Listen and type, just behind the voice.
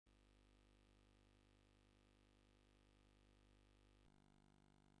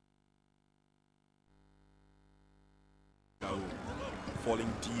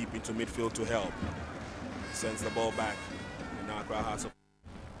Falling deep into midfield to help. Sends the ball back. And now Accra has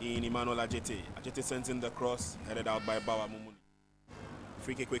in Emmanuel Ajete. Ajete sends in the cross, headed out by Bawa Mumuni.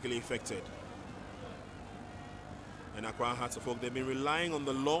 Free kick quickly effected. And Accra Hearts of Oak, they've been relying on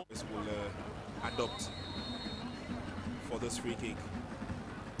the long. This will adopt for this free kick.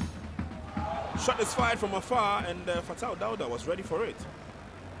 Shot is fired from afar, and Fatal Dauda was ready for it.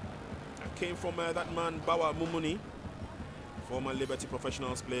 That came from that man, Bawa Mumuni, former Liberty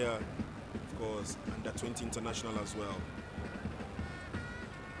Professionals player, of course, under 20 international as well.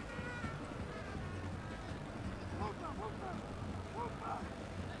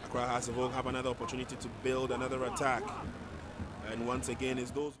 Accra Hearts of Oak have another opportunity to build another attack. And once again,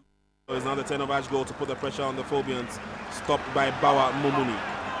 it's now the turn of Ash goal to put the pressure on the Phobians. Stopped by Bawa Mumuni.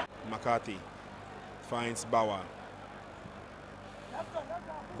 McCarthy finds Bawa.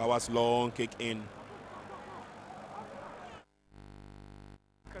 Bawa's long kick in.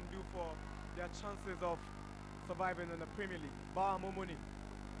 Can do for their chances of surviving in the Premier League. Bawa Mumuni.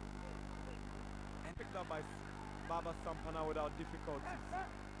 And picked up by Baba Sampana without difficulties.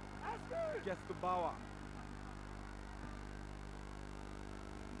 Gets to Bawa.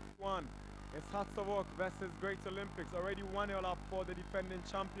 It's Hearts of Oak versus Great Olympics. Already 1-0 up for the defending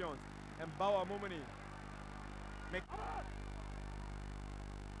champions. And Bawa Mumuni make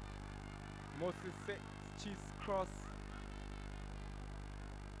Moses cheese cross.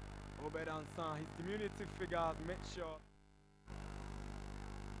 Obed Ansan, his diminutive figure, make sure.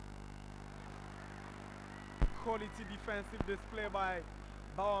 Quality defensive display by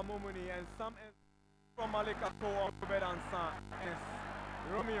Bawa Mumuni and some from Malika Kowa, Obed Ansan. Yes,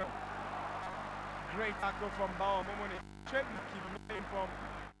 Romeo. Great tackle from Bawa Mumuni. Straight keep moving from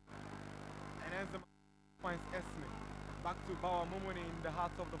and Enzema finds Esme. Back to Bawa Mumuni in the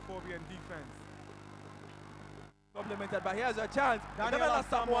heart of the Phobian defense. Complemented, but here's a chance. Daniel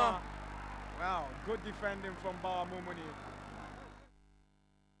Asamoah. Wow, good defending from Bawa Mumuni.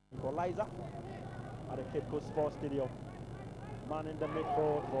 Equalizer at the Cape Coast Sports Stadium. Man in the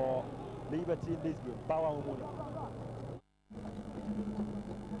midfield for Liberty in this game, Bawa Mumuni.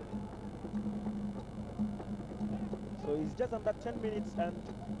 So it's just under 10 minutes and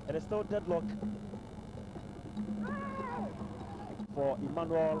it is still deadlock for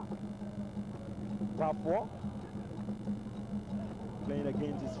Emmanuel Papua playing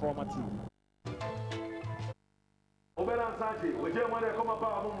against his former team. Oberan Sanji, we just want to come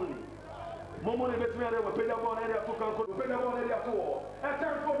about Mumuni. Mumuni bet me there, we pay the ball area to Kanko, we pay the ball area to all. And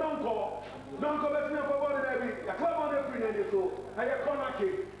thanks for Donko. Donko bet me for ball area, a club on the free and so, and a corner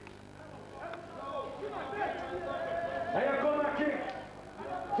kick. And a corner kick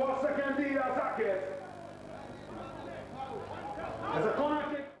for second D Zaket. As a corner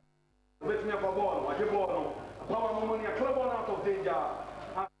kick, bet me for ball, what you ball, Power Mumuni, a club on out of danger.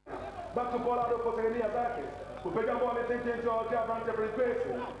 Back to ball out of second D Zaket. We pay the ball, they take it to our advantage for his base.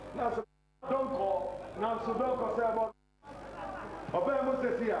 Now, Donko, now Sudonko say about Obey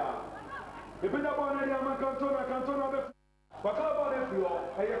Moses here. We pay the ball, and Cantona, but how about if you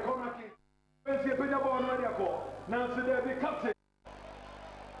are a corner kick? When you pay the ball, now today be captain.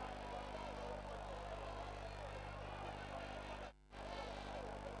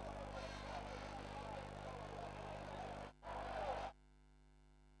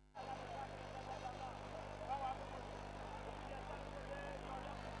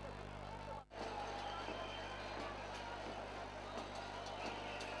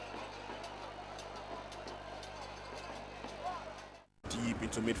 Deep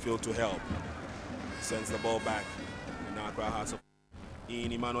into midfield to help. Sends the ball back. And now Accra Hearts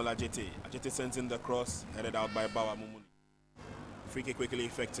in Emmanuel Ajete. Ajete sends in the cross, headed out by Bawa Mumuni. Free kick quickly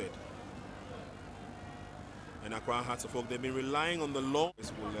effected. And Accra Hearts of Oak, they've been relying on the long.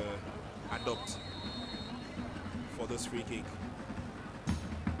 This will adopt for this free kick.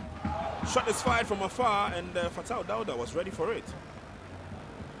 Shot is fired from afar, and Fatal Dauda was ready for it.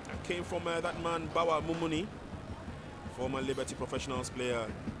 That came from that man, Bawa Mumuni, former Liberty Professionals player,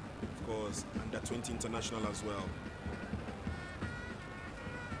 of course, under 20 international as well.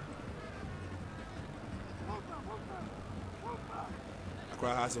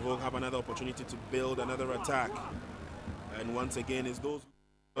 Accra Hearts of Oak have another opportunity to build another attack. And once again, it's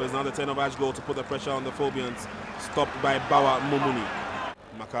now the turn of Ash goal to put the pressure on the Phobians. Stopped by Bawa Mumuni.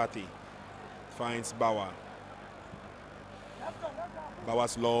 McCarthy finds Bawa.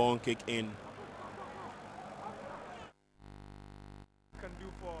 Bawa's long kick in. Can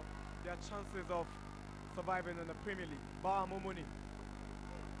do for their chances of surviving in the Premier League. Bawa Mumuni.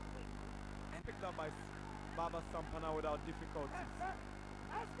 And picked up by Baba Sampana without difficulties.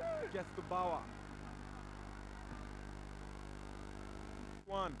 Gets to Bawa.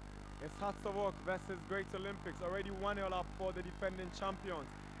 one. It's Hearts of Oak versus Great Olympics. Already 1-0 up for the defending champions.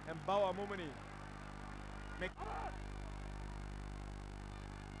 And Bauer Mumuni make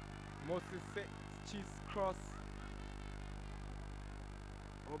Moses cheese cross.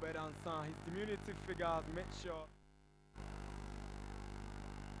 Obed Ansan, his diminutive figures make sure.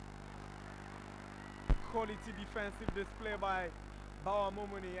 Quality defensive display by Bauer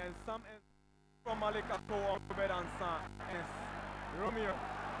Mumuni and some from Malika to Obed Ansan. And Romeo.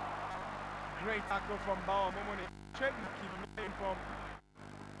 Great tackle from Bauer Mumuni. Straight keep from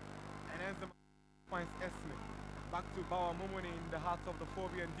and Enzema finds Esme. Back to Bauer Mumuni in the heart of the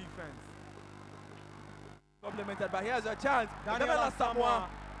Phobian defense. Complemented, but here's a chance. Daniel Asamoah.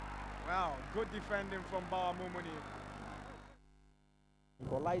 Wow, good defending from Bauer Mumuni.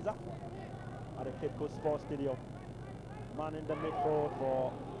 Equalizer at the Cape Coast Sports Stadium. Man in the midfield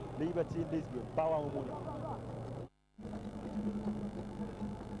for Liberty Lisbon, Bauer Mumuni.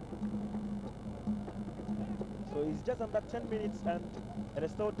 So it's just under 10 minutes and it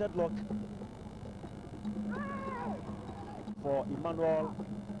is still deadlock for Emmanuel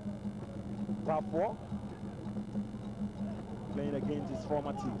Papua playing against his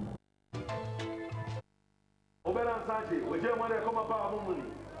former team. Oberan Sanche, we just want to come about Mumuni.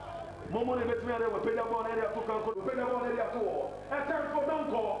 Mumuni bet me we pay the ball area to Kanko, we pay the ball area to all. And time for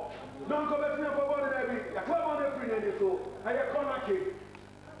Donko bet me for ball area. The club on the free and so I a corner kick.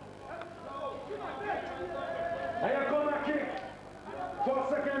 And a corner kick for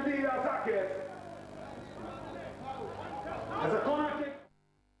second D Zakes. As a corner kick,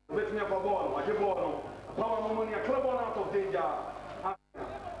 bet me for ball, watch the ball. Power Mumuni, a club on out of danger.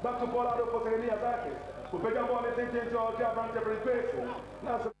 Back to Polado for second D Zakes. We pick up on the thing to our branch every place.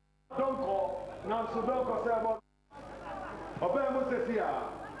 Now, Donko say about Obey Moses here.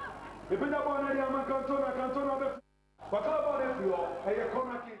 We pick up on the Cantona, but club on the floor, and a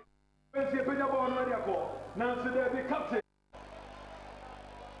corner kick. When you pick up on the now, so they be captain.